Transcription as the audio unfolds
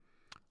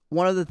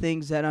one of the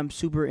things that I'm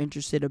super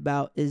interested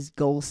about is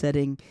goal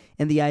setting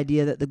and the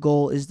idea that the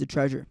goal is the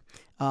treasure.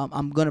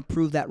 I'm going to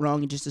prove that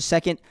wrong in just a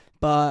second,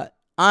 but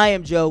I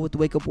am Joe with the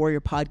Wake Up Warrior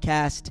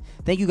podcast.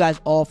 Thank you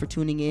guys all for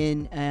tuning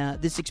in.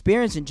 This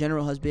experience in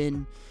general has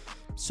been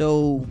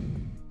so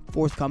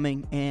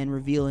forthcoming and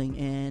revealing,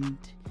 and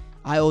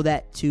I owe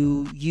that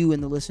to you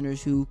and the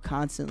listeners who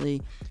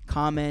constantly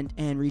comment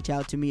and reach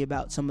out to me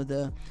about some of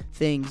the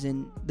things,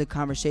 and the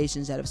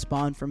conversations that have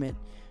spawned from it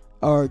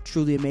are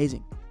truly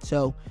amazing.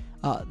 So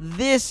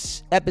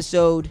this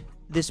episode,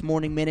 this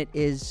morning minute,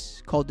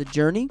 is called The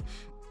Journey.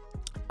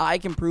 I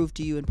can prove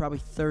to you in probably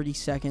 30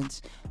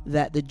 seconds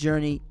that the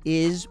journey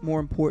is more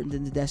important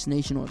than the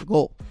destination or the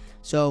goal.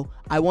 So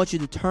I want you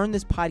to turn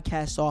this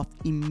podcast off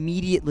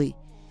immediately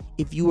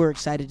if you are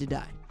excited to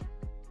die.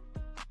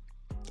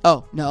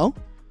 Oh, no?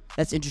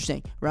 That's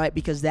interesting, right?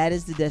 Because that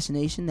is the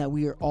destination that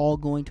we are all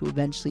going to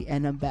eventually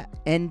end up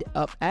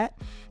at,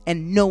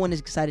 and no one is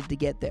excited to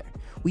get there.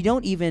 We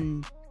don't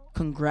even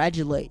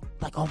congratulate,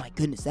 like, oh my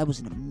goodness, that was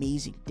an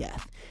amazing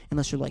death,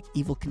 unless you're like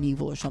Evel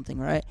Knievel or something,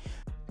 right?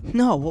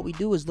 No, what we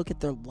do is look at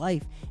their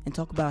life and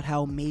talk about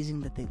how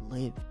amazing that they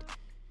lived.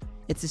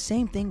 It's the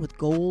same thing with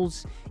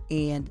goals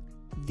and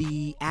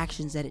the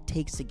actions that it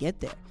takes to get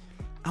there.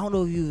 I don't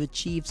know if you've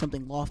achieved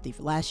something lofty.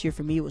 For last year,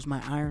 for me, it was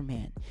my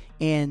Ironman.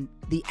 And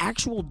the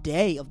actual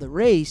day of the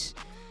race,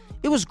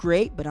 it was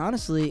great, but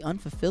honestly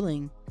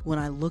unfulfilling when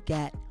I look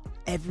at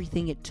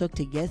everything it took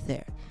to get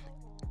there.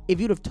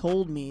 If you'd have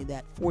told me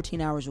that 14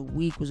 hours a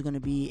week was going to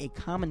be a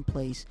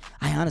commonplace,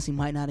 I honestly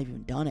might not have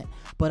even done it.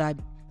 But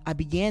I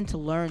began to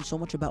learn so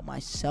much about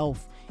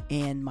myself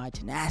and my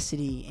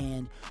tenacity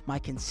and my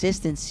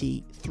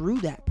consistency through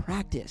that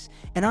practice.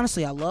 And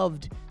honestly, I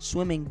loved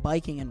swimming,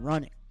 biking, and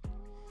running.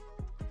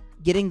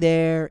 Getting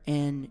there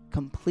and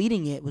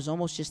completing it was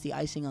almost just the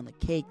icing on the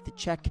cake, the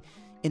check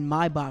in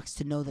my box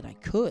to know that I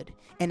could.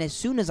 And as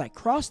soon as I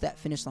crossed that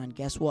finish line,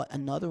 guess what?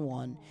 Another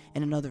one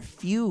and another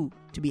few,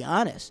 to be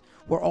honest,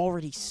 were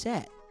already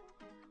set.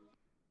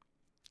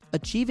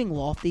 Achieving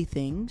lofty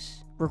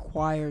things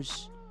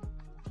requires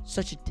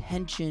such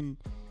attention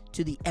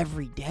to the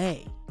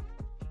everyday.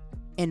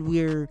 And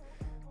we're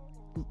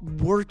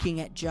working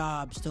at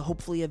jobs to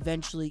hopefully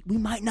eventually, we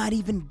might not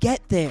even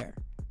get there,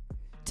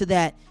 to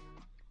that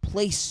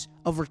place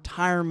of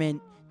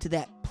retirement, to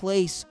that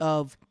place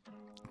of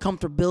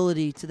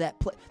comfortability, to that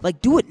place.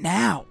 Like, do it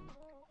now.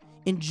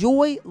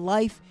 Enjoy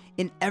life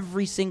in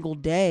every single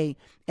day,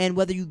 and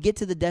whether you get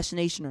to the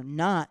destination or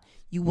not,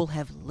 you will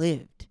have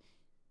lived.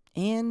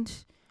 And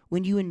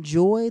when you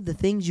enjoy the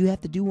things you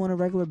have to do on a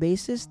regular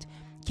basis,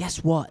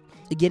 guess what?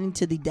 Getting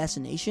to the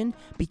destination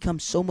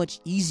becomes so much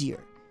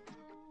easier.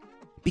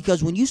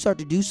 Because when you start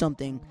to do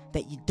something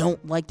that you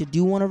don't like to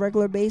do on a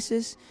regular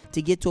basis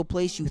to get to a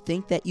place you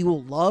think that you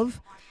will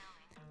love,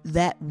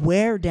 that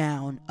wear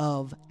down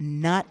of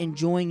not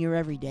enjoying your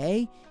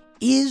everyday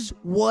is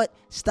what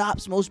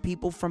stops most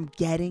people from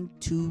getting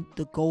to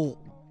the goal.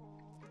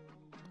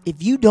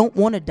 If you don't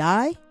want to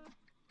die,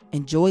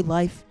 enjoy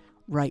life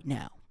right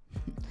now.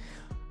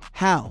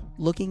 How?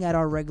 Looking at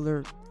our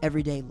regular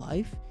everyday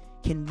life,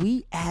 can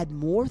we add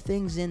more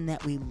things in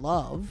that we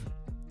love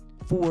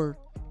for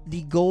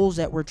the goals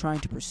that we're trying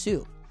to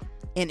pursue?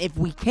 And if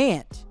we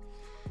can't,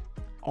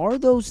 are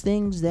those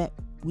things that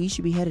we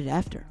should be headed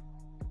after?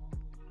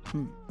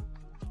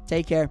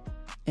 Take care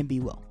and be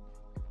well.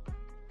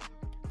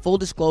 Full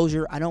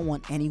disclosure, I don't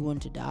want anyone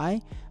to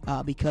die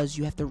because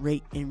you have to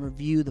rate and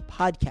review the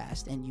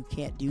podcast, and you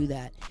can't do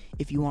that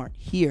if you aren't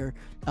here.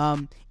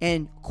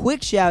 And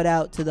quick shout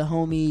out to the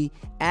homie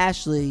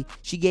Ashley.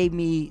 She gave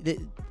me,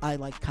 I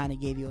kind of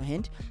gave you a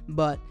hint,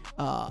 but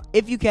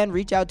if you can,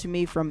 reach out to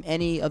me from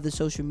any of the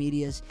social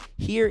medias.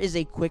 Here is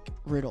a quick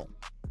riddle.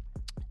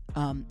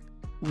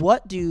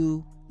 What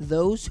do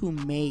those who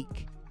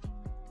make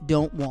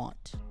don't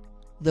want,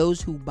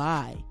 those who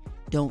buy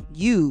don't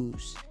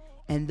use,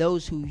 and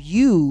those who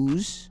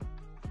use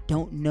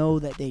don't know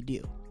that they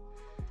do?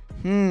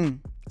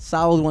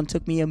 Solid one.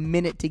 Took me a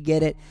minute to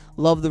get it.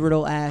 Love the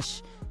riddle,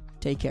 Ash.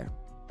 Take care.